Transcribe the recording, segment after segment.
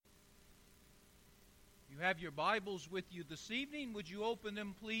have your Bibles with you this evening, would you open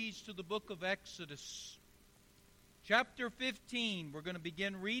them, please, to the book of Exodus, chapter 15. We're going to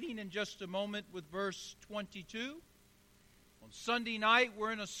begin reading in just a moment with verse 22. On Sunday night,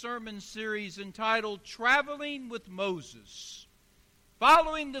 we're in a sermon series entitled Traveling with Moses,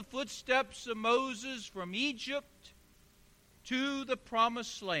 following the footsteps of Moses from Egypt to the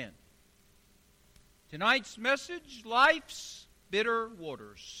Promised Land. Tonight's message, Life's Bitter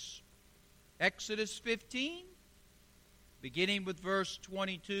Waters. Exodus 15, beginning with verse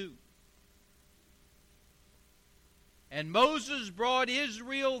 22. And Moses brought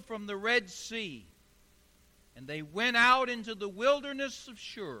Israel from the Red Sea, and they went out into the wilderness of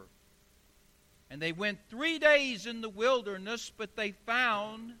Shur. And they went 3 days in the wilderness, but they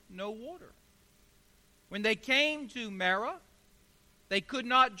found no water. When they came to Marah, they could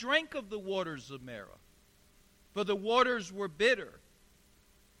not drink of the waters of Marah, for the waters were bitter.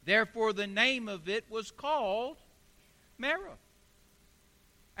 Therefore the name of it was called Marah.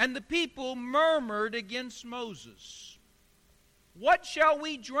 And the people murmured against Moses. What shall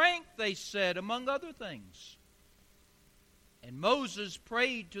we drink, they said, among other things. And Moses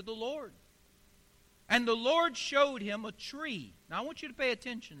prayed to the Lord. And the Lord showed him a tree. Now I want you to pay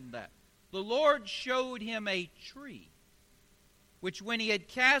attention to that. The Lord showed him a tree, which when he had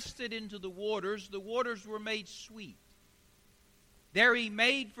cast it into the waters were made sweet. There he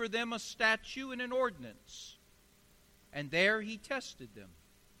made for them a statute and an ordinance, and there he tested them.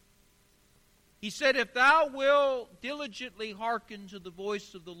 He said, If thou wilt diligently hearken to the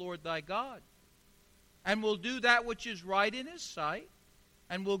voice of the Lord thy God, and will do that which is right in his sight,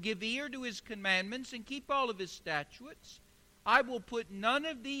 and will give ear to his commandments, and keep all of his statutes, I will put none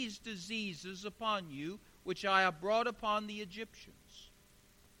of these diseases upon you, which I have brought upon the Egyptians.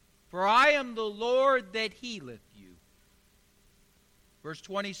 For I am the Lord that healeth you. Verse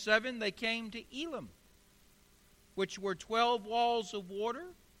 27, they came to Elim, which were 12 walls of water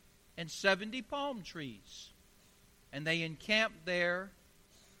and 70 palm trees. And they encamped there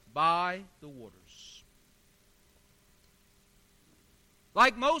by the waters.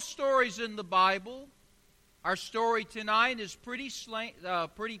 Like most stories in the Bible, our story tonight is pretty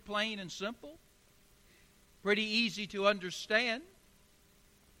plain and simple, pretty easy to understand.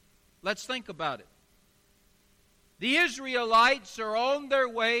 Let's think about it. The Israelites are on their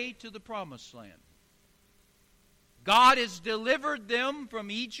way to the Promised Land. God has delivered them from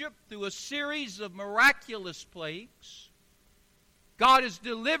Egypt through a series of miraculous plagues. God has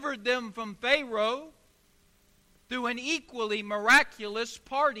delivered them from Pharaoh through an equally miraculous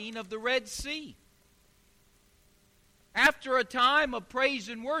parting of the Red Sea. After a time of praise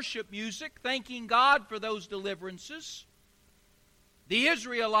and worship music, thanking God for those deliverances, the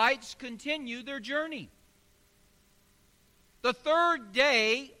Israelites continue their journey. The third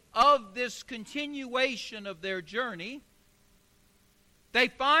day of this continuation of their journey, they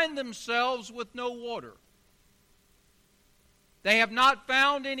find themselves with no water. They have not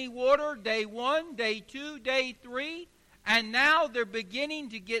found any water day 1, day 2, day 3, and now they're beginning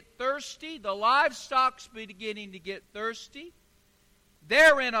to get thirsty. The livestock's beginning to get thirsty.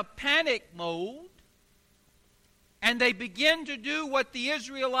 They're in a panic mode, and they begin to do what the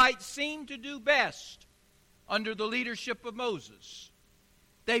Israelites seem to do best under the leadership of Moses.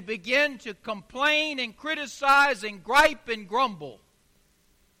 They begin to complain and criticize and gripe and grumble.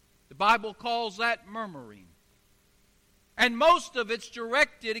 The Bible calls that murmuring. And most of it's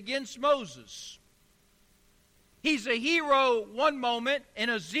directed against Moses. He's a hero one moment and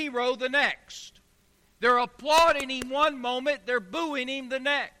a zero the next. They're applauding him one moment, they're booing him the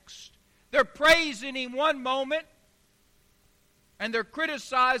next. They're praising him one moment, and they're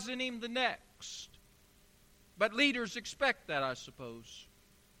criticizing him the next. But leaders expect that, I suppose.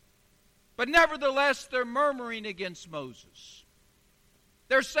 But nevertheless, they're murmuring against Moses.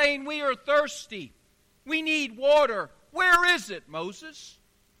 They're saying, we are thirsty. We need water. Where is it, Moses?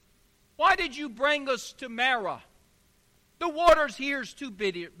 Why did you bring us to Marah? The waters here is too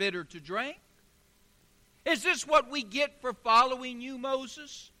bitter to drink. Is this what we get for following you,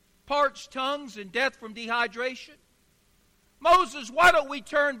 Moses? Parched tongues and death from dehydration? Moses, why don't we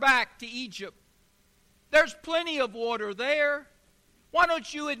turn back to Egypt? There's plenty of water there. Why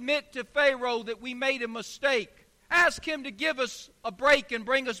don't you admit to Pharaoh that we made a mistake? Ask him to give us a break and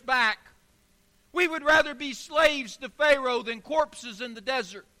bring us back. We would rather be slaves to Pharaoh than corpses in the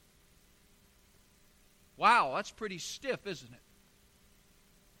desert. Wow, that's pretty stiff, isn't it?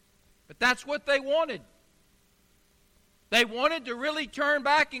 But that's what they wanted. They wanted to really turn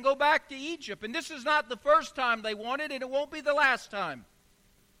back and go back to Egypt. And this is not the first time they wanted, and it won't be the last time.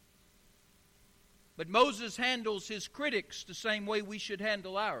 But Moses handles his critics the same way we should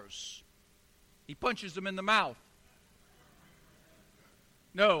handle ours. He punches them in the mouth.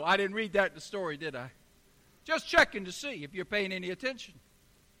 No, I didn't read that in the story, did I? Just checking to see if you're paying any attention.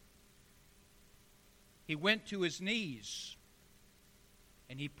 He went to his knees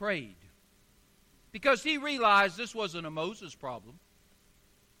and he prayed. Because he realized this wasn't a Moses problem.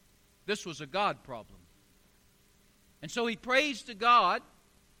 This was a God problem. And so he prays to God,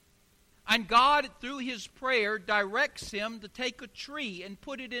 and God, through his prayer, directs him to take a tree and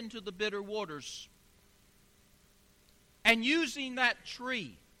put it into the bitter waters. And using that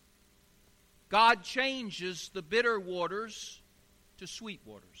tree, God changes the bitter waters to sweet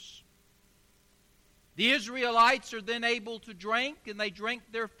waters. The Israelites are then able to drink, and they drink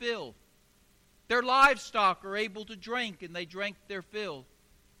their fill. Their livestock are able to drink, and they drank their fill.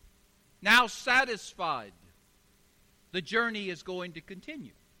 Now satisfied, the journey is going to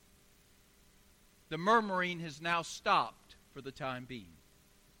continue. The murmuring has now stopped for the time being.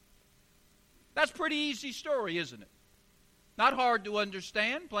 That's a pretty easy story, isn't it? Not hard to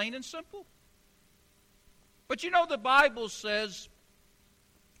understand, plain and simple. But you know, the Bible says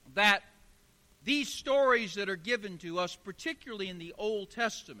that these stories that are given to us, particularly in the Old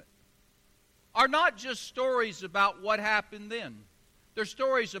Testament, are not just stories about what happened then. They're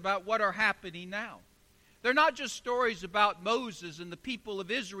stories about what are happening now. They're not just stories about Moses and the people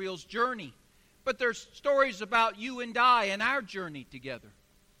of Israel's journey, but they're stories about you and I and our journey together.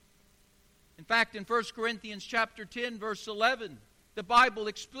 In fact, in 1 Corinthians chapter 10, verse 11, the Bible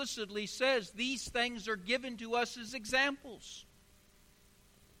explicitly says these things are given to us as examples.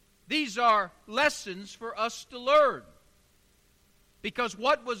 These are lessons for us to learn. Because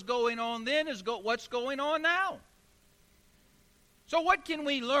what was going on then is what's going on now. So what can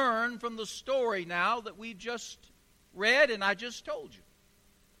we learn from the story now that we just read and I just told you?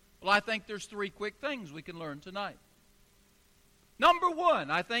 Well, I think there's three quick things we can learn tonight. Number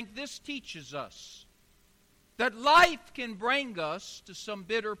one, I think this teaches us that life can bring us to some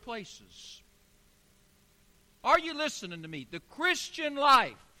bitter places. Are you listening to me? The Christian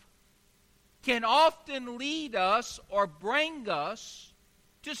life can often lead us or bring us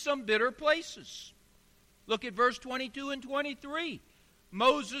to some bitter places. Look at verse 22 and 23.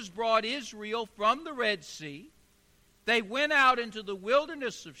 Moses brought Israel from the Red Sea. They went out into the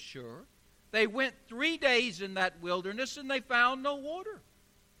wilderness of Shur. They went 3 days in that wilderness and they found no water.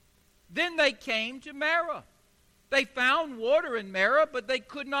 Then they came to Marah. They found water in Marah, but they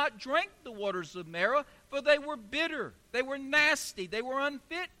could not drink the waters of Marah, for they were bitter, they were nasty, they were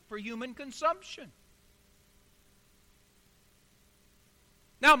unfit for human consumption.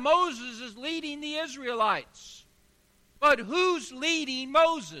 Now Moses is leading the Israelites. But who's leading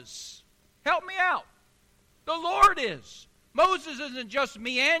Moses? Help me out. The Lord is. Moses isn't just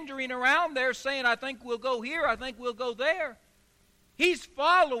meandering around there saying, I think we'll go here, I think we'll go there. He's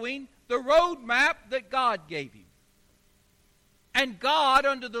following the roadmap that God gave him. And God,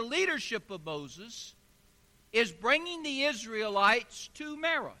 under the leadership of Moses, is bringing the Israelites to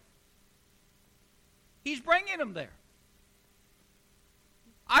Marah. He's bringing them there.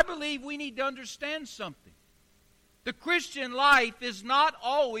 I believe we need to understand something. The Christian life is not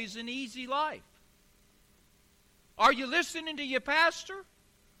always an easy life. Are you listening to your pastor?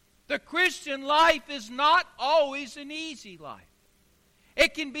 The Christian life is not always an easy life.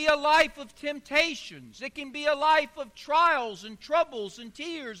 It can be a life of temptations. It can be a life of trials and troubles and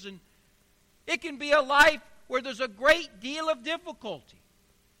tears. And it can be a life where there's a great deal of difficulty.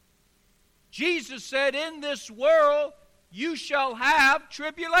 Jesus said, in this world you shall have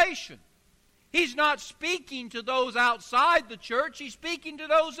tribulation. He's not speaking to those outside the church. He's speaking to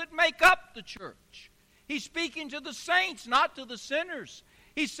those that make up the church. He's speaking to the saints, not to the sinners.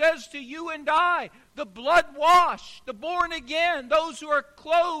 He says to you and I, the blood-washed, the born-again, those who are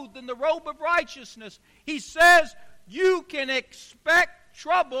clothed in the robe of righteousness. He says you can expect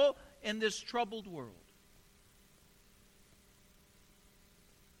trouble in this troubled world.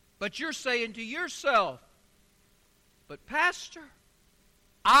 But you're saying to yourself, but Pastor,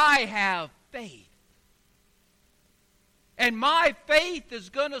 I have faith. And my faith is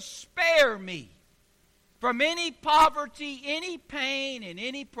going to spare me from any poverty, any pain, and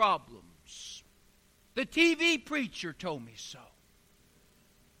any problems. The TV preacher told me so.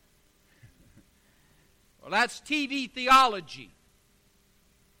 Well, that's TV theology.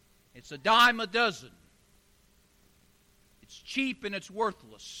 It's a dime a dozen. It's cheap and it's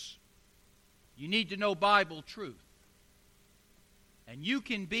worthless. You need to know Bible truth. And you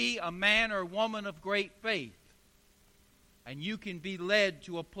can be a man or woman of great faith. And you can be led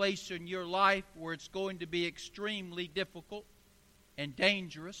to a place in your life where it's going to be extremely difficult and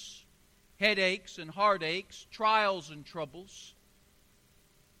dangerous. Headaches and heartaches, trials and troubles.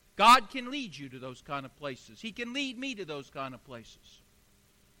 God can lead you to those kind of places. He can lead me to those kind of places.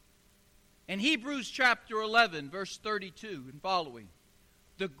 In Hebrews chapter 11, verse 32 and following,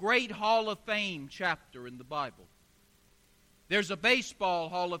 the great Hall of Fame chapter in the Bible. There's a baseball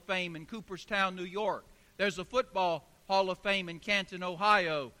Hall of Fame in Cooperstown, New York. There's a football Hall of Fame in Canton,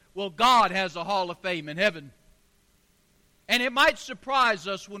 Ohio. Well, God has a Hall of Fame in heaven. And it might surprise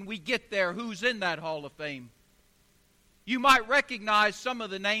us when we get there who's in that Hall of Fame. You might recognize some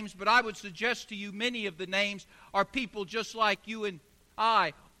of the names, but I would suggest to you many of the names are people just like you and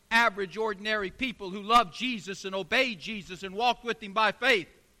I, average, ordinary people who loved Jesus and obeyed Jesus and walked with Him by faith.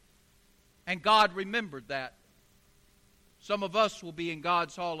 And God remembered that. Some of us will be in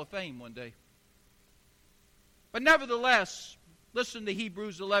God's Hall of Fame one day. But nevertheless, listen to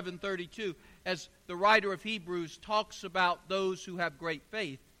Hebrews 11:32 as the writer of Hebrews talks about those who have great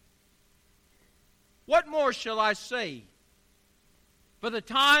faith. What more shall I say? For the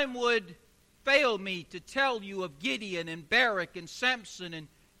time would fail me to tell you of Gideon and Barak and Samson and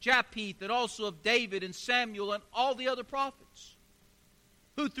Japheth, and also of David and Samuel and all the other prophets,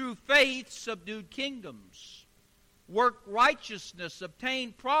 who through faith subdued kingdoms, worked righteousness,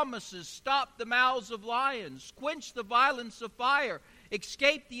 obtained promises, stopped the mouths of lions, quenched the violence of fire,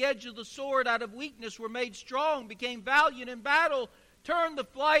 escaped the edge of the sword, out of weakness were made strong, became valiant in battle, turned the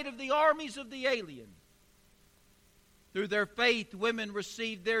flight of the armies of the alien. Through their faith, women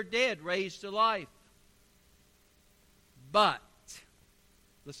received their dead raised to life. But,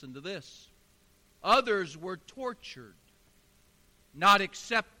 listen to this, others were tortured, not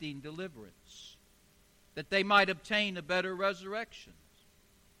accepting deliverance, that they might obtain a better resurrection.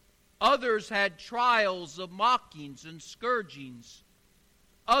 Others had trials of mockings and scourgings.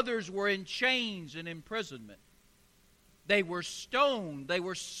 Others were in chains and imprisonment. They were stoned. They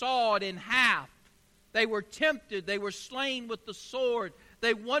were sawed in half. They were tempted. They were slain with the sword.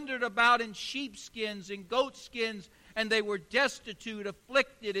 They wandered about in sheepskins and goatskins, and they were destitute,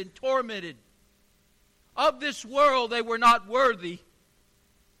 afflicted, and tormented. Of this world they were not worthy.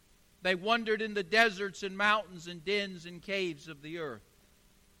 They wandered in the deserts and mountains and dens and caves of the earth.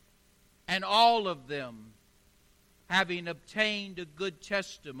 And all of them, having obtained a good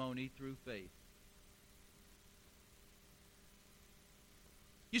testimony through faith.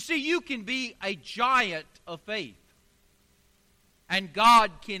 You see, you can be a giant of faith. And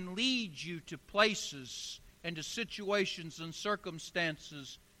God can lead you to places and to situations and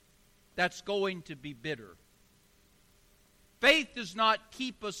circumstances that's going to be bitter. Faith does not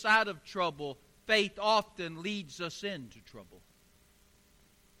keep us out of trouble. Faith often leads us into trouble.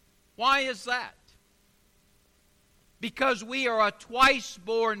 Why is that? Because we are a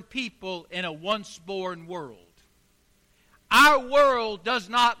twice-born people in a once-born world. Our world does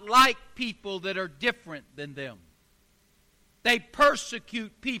not like people that are different than them. They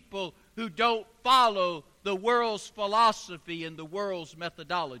persecute people who don't follow the world's philosophy and the world's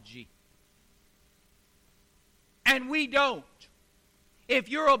methodology. And we don't. If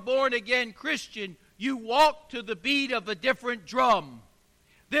you're a born-again Christian, you walk to the beat of a different drum.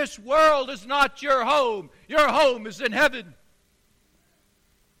 This world is not your home. Your home is in heaven.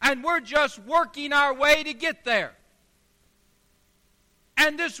 And we're just working our way to get there.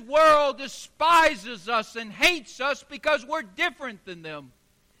 And this world despises us and hates us because we're different than them.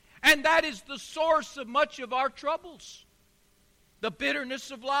 And that is the source of much of our troubles. The bitterness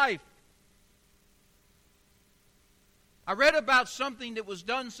of life. I read about something that was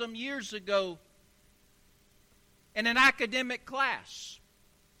done some years ago in an academic class.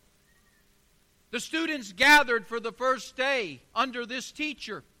 The students gathered for the first day under this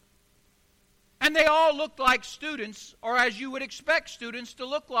teacher. And they all looked like students, or as you would expect students to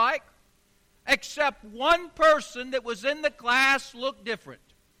look like, except one person that was in the class looked different.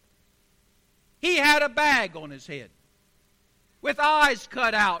 He had a bag on his head with eyes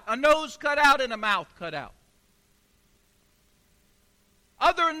cut out, a nose cut out, and a mouth cut out.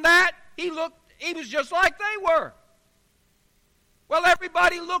 Other than that, he was just like they were. Well,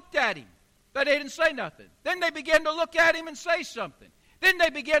 everybody looked at him, but they didn't say nothing. Then they began to look at him and say something. Then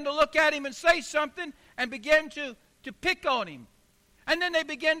they began to look at him and say something and began to pick on him. And then they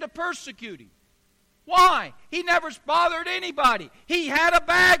began to persecute him. Why? He never bothered anybody. He had a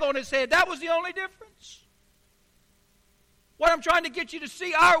bag on his head. That was the only difference. What I'm trying to get you to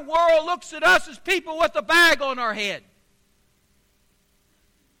see, our world looks at us as people with a bag on our head.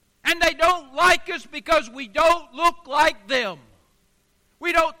 And they don't like us because we don't look like them.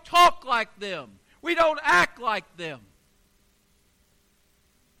 We don't talk like them. We don't act like them.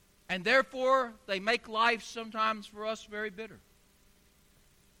 And therefore, they make life sometimes for us very bitter.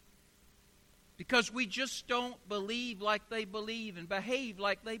 Because we just don't believe like they believe and behave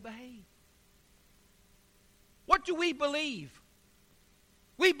like they behave. What do we believe?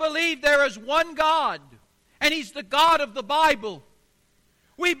 We believe there is one God, and He's the God of the Bible.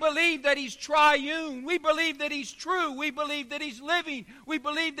 We believe that He's triune. We believe that He's true. We believe that He's living. We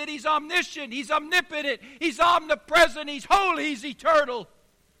believe that He's omniscient. He's omnipotent. He's omnipresent. He's holy. He's eternal.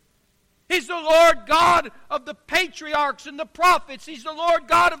 He's the Lord God of the patriarchs and the prophets. He's the Lord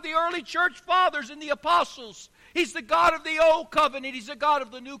God of the early church fathers and the apostles. He's the God of the old covenant. He's the God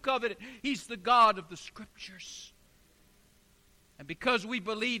of the new covenant. He's the God of the Scriptures. And because we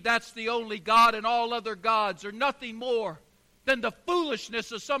believe that's the only God and all other gods are nothing more than the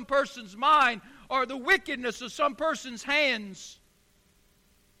foolishness of some person's mind or the wickedness of some person's hands,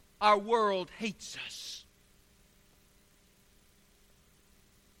 our world hates us.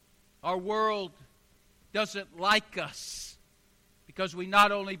 Our world doesn't like us because we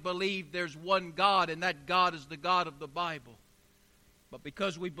not only believe there's one God and that God is the God of the Bible, but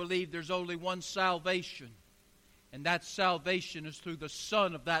because we believe there's only one salvation, and that salvation is through the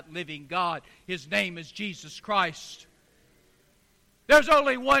Son of that living God. His name is Jesus Christ. There's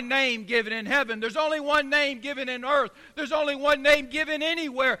only one name given in heaven. There's only one name given in earth. There's only one name given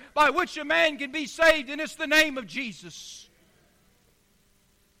anywhere by which a man can be saved, and it's the name of Jesus.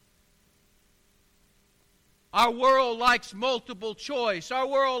 Our world likes multiple choice. Our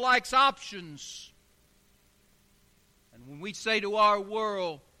world likes options. And when we say to our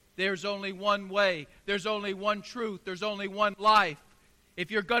world, there's only one way, there's only one truth, there's only one life.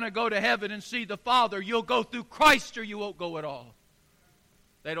 If you're going to go to heaven and see the Father, you'll go through Christ or you won't go at all.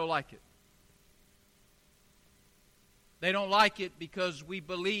 They don't like it. They don't like it because we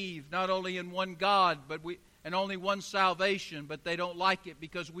believe not only in one God and only one salvation, but they don't like it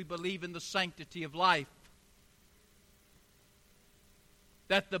because we believe in the sanctity of life.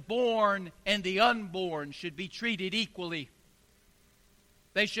 That the born and the unborn should be treated equally.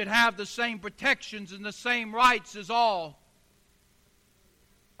 They should have the same protections and the same rights as all.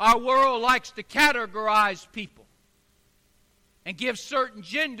 Our world likes to categorize people and give certain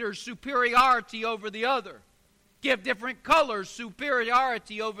genders superiority over the other. Give different colors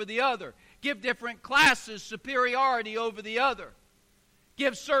superiority over the other. Give different classes superiority over the other.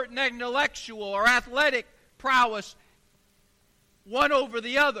 Give certain intellectual or athletic prowess one over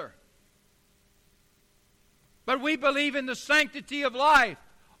the other. But we believe in the sanctity of life.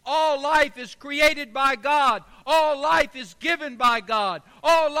 All life is created by God. All life is given by God.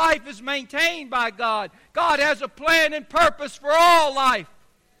 All life is maintained by God. God has a plan and purpose for all life.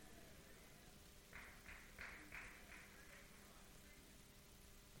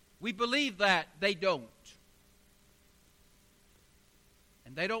 We believe that. They don't.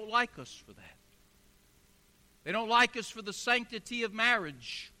 And they don't like us for that. They don't like us for the sanctity of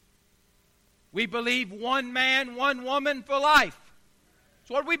marriage. We believe one man, one woman for life. That's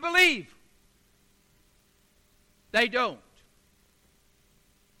what we believe. They don't.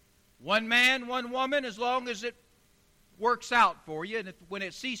 One man, one woman, as long as it works out for you. And when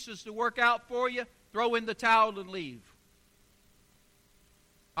it ceases to work out for you, throw in the towel and leave.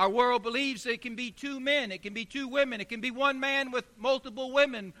 Our world believes that it can be two men, it can be two women, it can be one man with multiple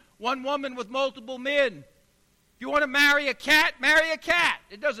women, one woman with multiple men. If you want to marry a cat, marry a cat.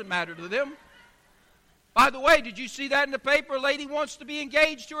 It doesn't matter to them. By the way, did you see that in the paper? A lady wants to be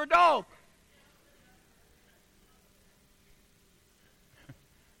engaged to her dog.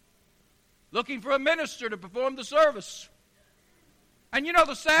 Looking for a minister to perform the service. And you know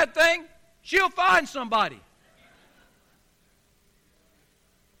the sad thing? She'll find somebody.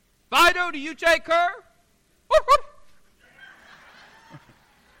 Fido, do you take her?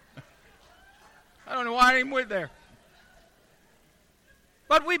 I don't know why I even went there.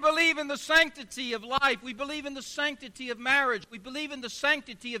 But we believe in the sanctity of life. We believe in the sanctity of marriage. We believe in the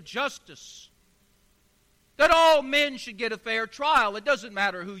sanctity of justice. That all men should get a fair trial. It doesn't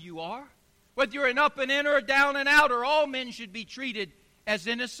matter who you are. Whether you're an up and in or a down and outer, all men should be treated as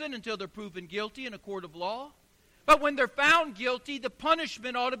innocent until they're proven guilty in a court of law. But when they're found guilty, the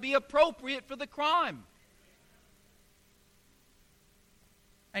punishment ought to be appropriate for the crime.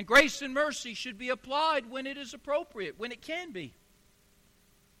 And grace and mercy should be applied when it is appropriate, when it can be.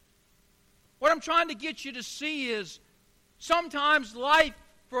 What I'm trying to get you to see is sometimes life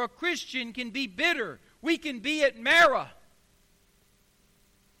for a Christian can be bitter. We can be at Marah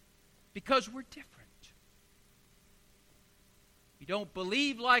because we're different. We don't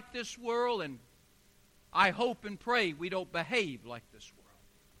believe like this world, and I hope and pray we don't behave like this world.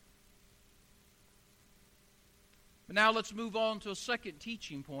 But now let's move on to a second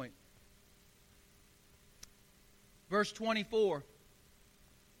teaching point. Verse 24.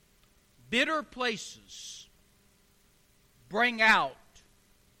 bitter places bring out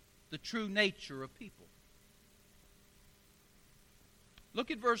the true nature of people. Look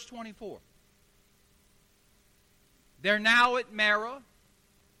at verse 24. They're now at Marah,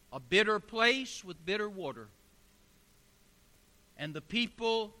 a bitter place with bitter water. And the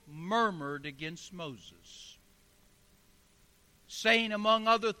people murmured against Moses, saying, among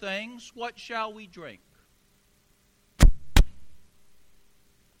other things, what shall we drink?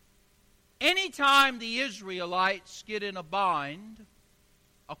 Anytime the Israelites get in a bind,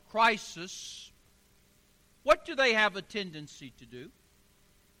 a crisis, what do they have a tendency to do?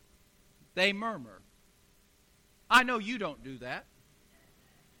 They murmur. I know you don't do that,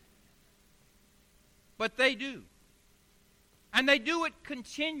 but they do. And they do it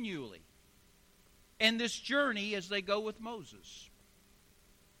continually in this journey as they go with Moses.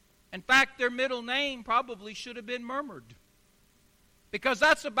 In fact, their middle name probably should have been Murmured, because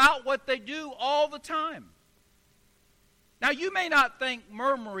that's about what they do all the time. Now, you may not think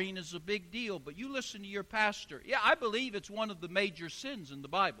murmuring is a big deal, but you listen to your pastor. Yeah, I believe it's one of the major sins in the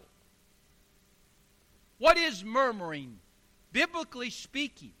Bible. What is murmuring? Biblically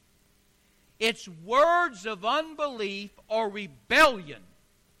speaking, it's words of unbelief or rebellion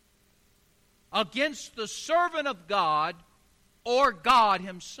against the servant of God or God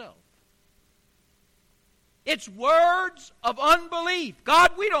Himself. It's words of unbelief.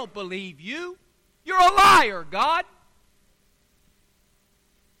 God, we don't believe you. You're a liar, God.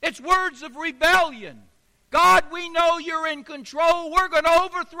 It's words of rebellion. God, we know you're in control. We're going to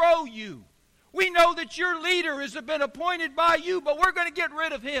overthrow you. We know that your leader has been appointed by you, but we're going to get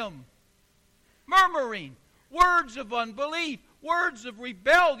rid of him. Murmuring, words of unbelief, words of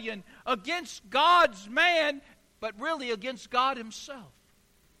rebellion against God's man, but really against God Himself.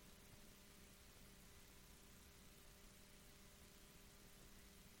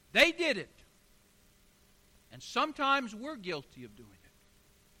 They did it. And sometimes we're guilty of doing it.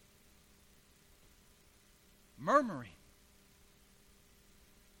 Murmuring.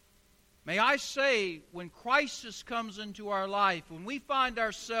 May I say, when crisis comes into our life, when we find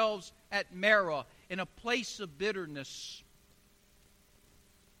ourselves at Marah, in a place of bitterness,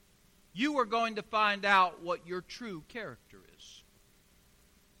 you are going to find out what your true character is.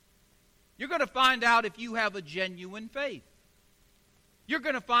 You're going to find out if you have a genuine faith. You're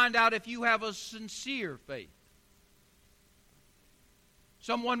going to find out if you have a sincere faith.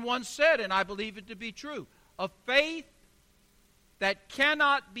 Someone once said, and I believe it to be true, a faith that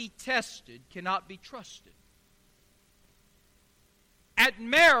cannot be tested cannot be trusted. At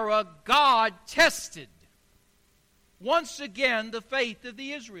Marah, God tested once again the faith of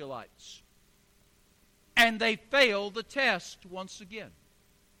the Israelites. And they failed the test once again.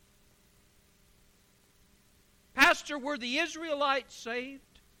 Pastor, were the Israelites saved?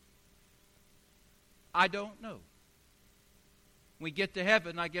 I don't know. When we get to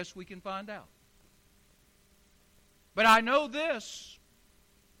heaven, I guess we can find out. But I know this.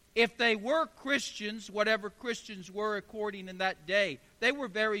 If they were Christians, whatever Christians were according in that day, they were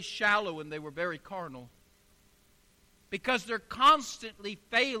very shallow and they were very carnal. Because they're constantly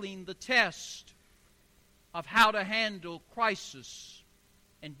failing the test of how to handle crisis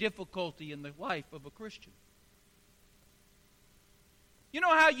and difficulty in the life of a Christian. You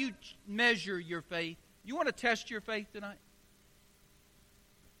know how you measure your faith? You want to test your faith tonight?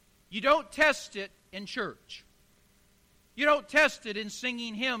 You don't test it in church. You don't test it in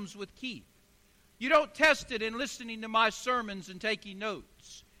singing hymns with Keith. You don't test it in listening to my sermons and taking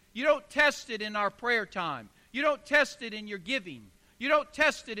notes. You don't test it in our prayer time. You don't test it in your giving. You don't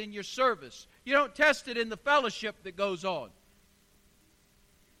test it in your service. You don't test it in the fellowship that goes on.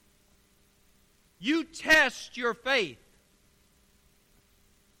 You test your faith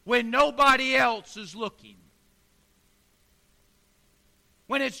when nobody else is looking.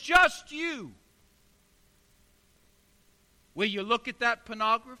 When it's just you. Will you look at that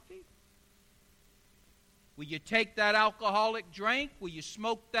pornography? Will you take that alcoholic drink? Will you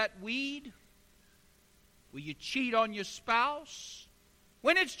smoke that weed? Will you cheat on your spouse?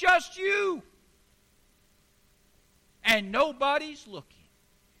 When it's just you and nobody's looking.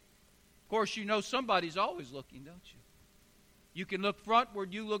 Of course, you know somebody's always looking, don't you? You can look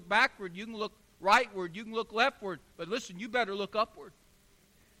frontward, you look backward, you can look rightward, you can look leftward. But listen, you better look upward.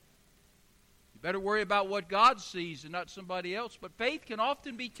 Better worry about what God sees and not somebody else. But faith can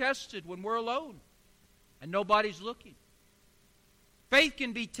often be tested when we're alone and nobody's looking. Faith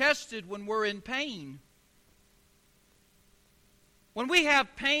can be tested when we're in pain. When we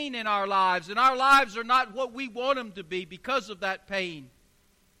have pain in our lives and our lives are not what we want them to be because of that pain,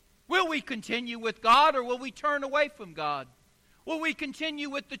 will we continue with God or will we turn away from God? Will we continue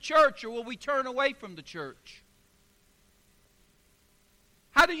with the church, or will we turn away from the church?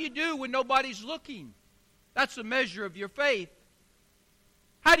 How do you do when nobody's looking? That's a measure of your faith.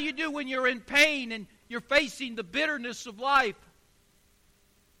 How do you do when you're in pain and you're facing the bitterness of life?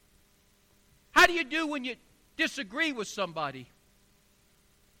 How do you do when you disagree with somebody?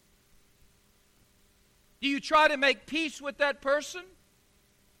 Do you try to make peace with that person?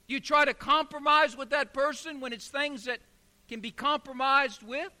 Do you try to compromise with that person when it's things that can be compromised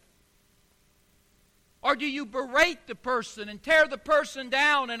with? Or do you berate the person and tear the person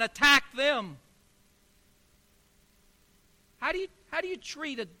down and attack them? How do you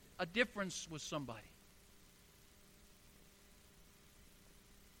treat a difference with somebody?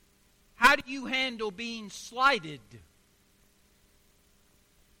 How do you handle being slighted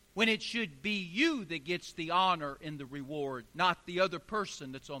when it should be you that gets the honor and the reward, not the other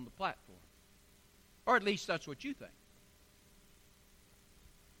person that's on the platform? Or at least that's what you think.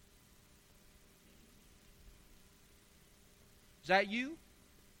 Is that you?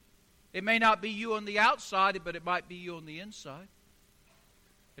 It may not be you on the outside, but it might be you on the inside.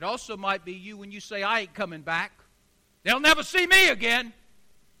 It also might be you when you say, I ain't coming back. They'll never see me again.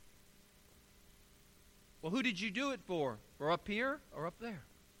 Well, who did you do it for? For up here or up there?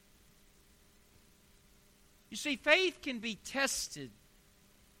 You see, faith can be tested,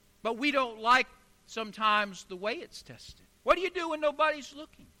 but we don't like sometimes the way it's tested. What do you do when nobody's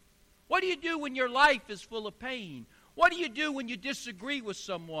looking? What do you do when your life is full of pain? What do you do when you disagree with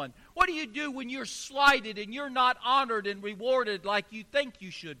someone? What do you do when you're slighted and you're not honored and rewarded like you think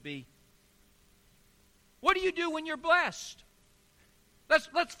you should be? What do you do when you're blessed?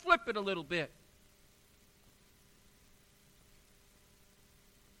 Let's flip it a little bit.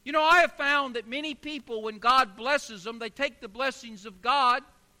 You know, I have found that many people, when God blesses them, they take the blessings of God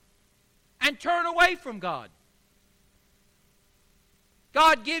and turn away from God.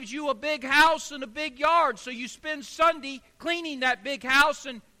 God gives you a big house and a big yard, so you spend Sunday cleaning that big house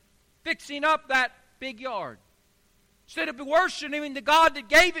and fixing up that big yard. Instead of worshiping the God that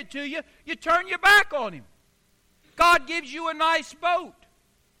gave it to you, you turn your back on Him. God gives you a nice boat.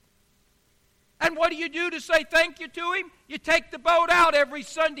 And what do you do to say thank you to Him? You take the boat out every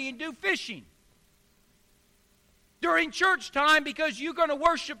Sunday and do fishing during church time because you're going to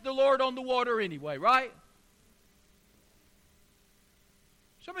worship the Lord on the water anyway, right?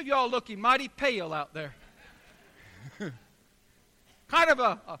 Some of y'all looking mighty pale out there. Kind of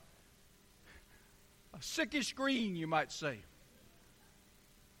a sickish green, you might say.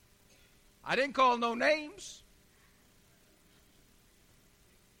 I didn't call no names.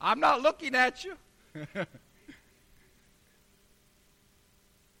 I'm not looking at you.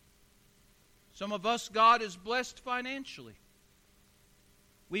 Some of us, God has blessed financially.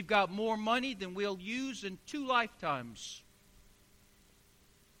 We've got more money than we'll use in 2 lifetimes.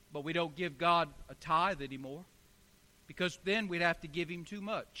 But we don't give God a tithe anymore, because then we'd have to give Him too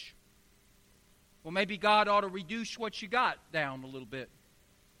much. Well, maybe God ought to reduce what you got down a little bit.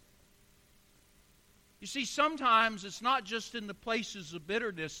 You see, sometimes it's not just in the places of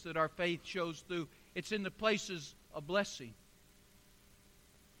bitterness that our faith shows through. It's in the places of blessing.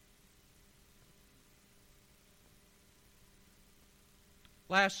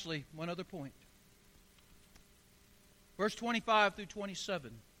 Lastly, one other point. Verse 25 through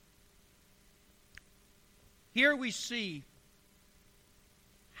 27. Here we see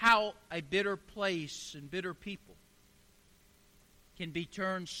how a bitter place and bitter people can be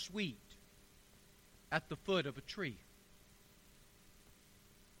turned sweet at the foot of a tree.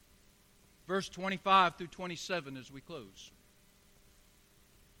 Verse 25 through 27 as we close.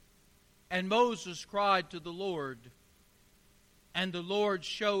 And Moses cried to the Lord, and the Lord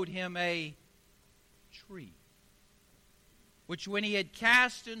showed him a tree, which when he had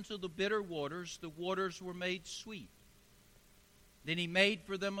cast into the bitter waters, the waters were made sweet. Then he made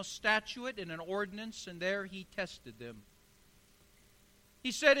for them a statute and an ordinance, and there he tested them.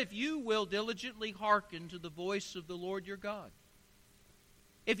 He said, if you will diligently hearken to the voice of the Lord your God,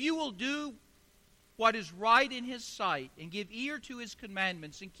 if you will do what is right in His sight, and give ear to His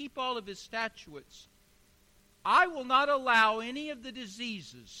commandments, and keep all of His statutes, I will not allow any of the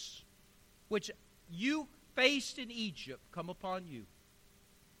diseases which you faced in Egypt come upon you.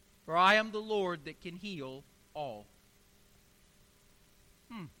 For I am the Lord that can heal all.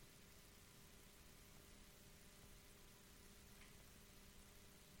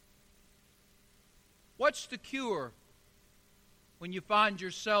 What's the cure when you find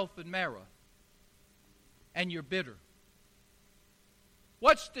yourself in Marah and you're bitter?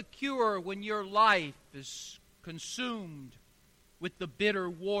 What's the cure when your life is consumed with the bitter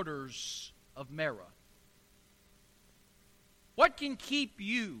waters of Marah? What can keep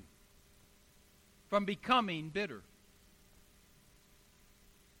you from becoming bitter?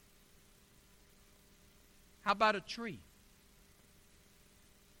 How about a tree?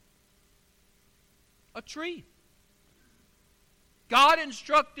 A tree. God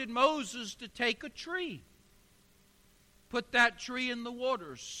instructed Moses to take a tree, put that tree in the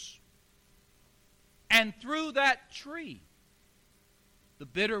waters, and through that tree, the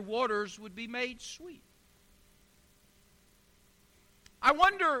bitter waters would be made sweet. I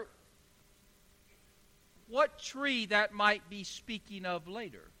wonder what tree that might be speaking of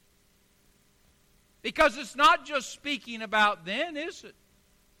later. Because it's not just speaking about then, is it?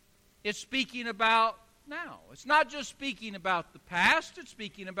 It's speaking about now. It's not just speaking about the past, it's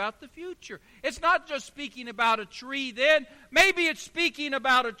speaking about the future. It's not just speaking about a tree then, maybe it's speaking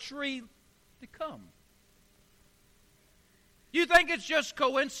about a tree to come. Do you think it's just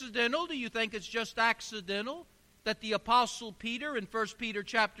coincidental? Do you think it's just accidental that the Apostle Peter in 1 Peter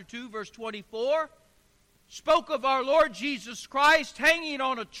chapter 2 verse 24 spoke of our Lord Jesus Christ hanging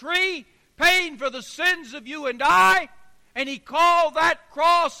on a tree, paying for the sins of you and I, and he called that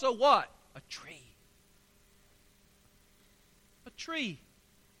cross a what? A tree. A tree.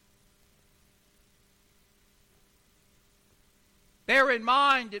 Bear in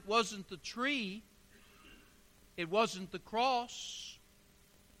mind, it wasn't the tree, it wasn't the cross,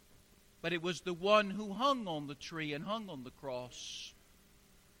 but it was the one who hung on the tree and hung on the cross.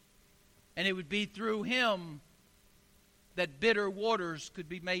 And it would be through him that bitter waters could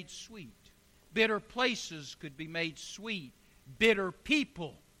be made sweet. Bitter places could be made sweet. Bitter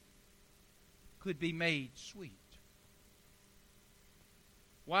people could be made sweet.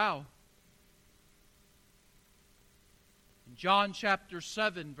 Wow. In John chapter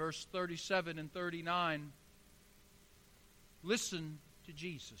 7, verse 37 and 39, listen to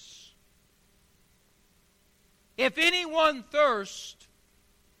Jesus. If anyone thirst,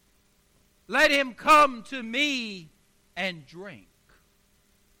 let him come to me and drink.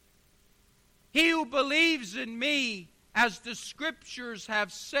 He who believes in me, as the Scriptures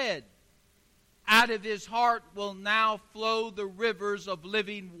have said, out of his heart will now flow the rivers of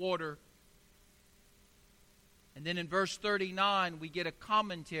living water. And then in verse 39, we get a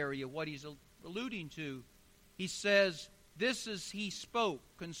commentary of what he's alluding to. He says, this is he spoke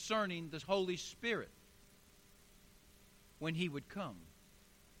concerning the Holy Spirit when he would come.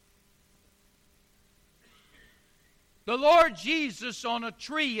 The Lord Jesus on a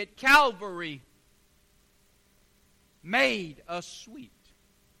tree at Calvary made us sweet.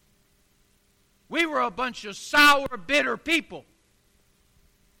 We were a bunch of sour, bitter people.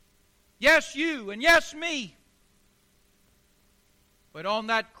 Yes, you, and yes, me. But on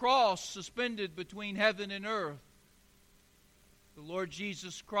that cross, suspended between heaven and earth, the Lord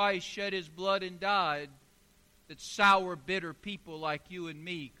Jesus Christ shed his blood and died that sour, bitter people like you and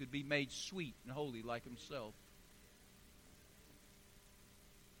me could be made sweet and holy like himself.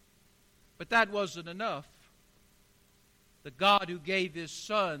 But that wasn't enough. The God who gave his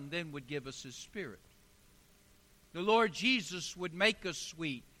Son then would give us his Spirit. The Lord Jesus would make us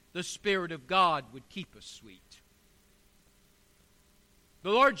sweet. The Spirit of God would keep us sweet.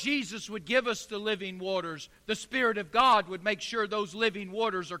 The Lord Jesus would give us the living waters. The Spirit of God would make sure those living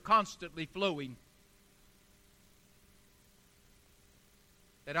waters are constantly flowing.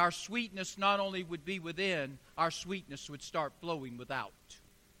 That our sweetness not only would be within, our sweetness would start flowing without.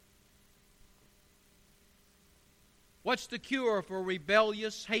 What's the cure for a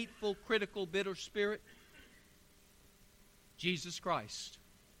rebellious, hateful, critical, bitter spirit? Jesus Christ.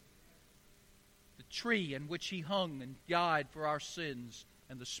 The tree in which he hung and died for our sins,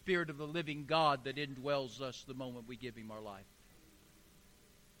 and the Spirit of the living God that indwells us the moment we give him our life.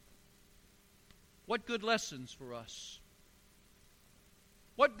 What good lessons for us.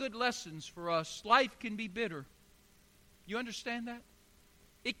 What good lessons for us. Life can be bitter. You understand that?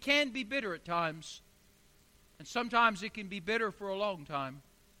 It can be bitter at times. And sometimes it can be bitter for a long time.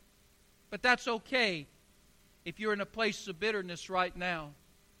 But that's okay if you're in a place of bitterness right now.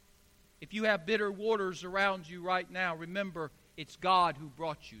 If you have bitter waters around you right now, remember, it's God who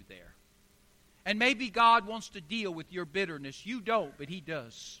brought you there. And maybe God wants to deal with your bitterness. You don't, but he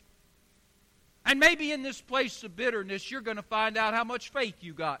does. And maybe in this place of bitterness, you're going to find out how much faith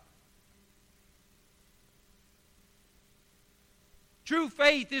you got. True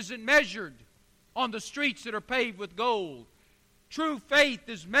faith isn't measured on the streets that are paved with gold. True faith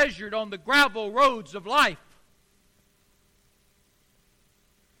is measured on the gravel roads of life.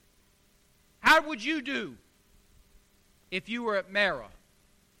 How would you do if you were at Marah?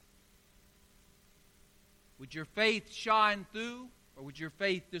 Would your faith shine through, or would your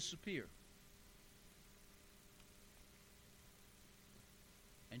faith disappear?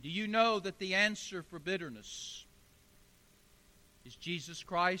 And do you know that the answer for bitterness is Jesus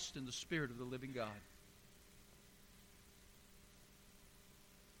Christ and the Spirit of the living God?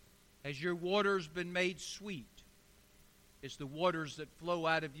 Has your waters been made sweet? Is the waters that flow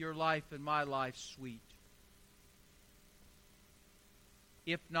out of your life and my life sweet?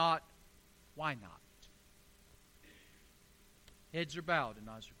 If not, why not? Heads are bowed and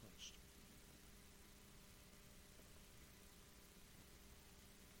eyes are closed.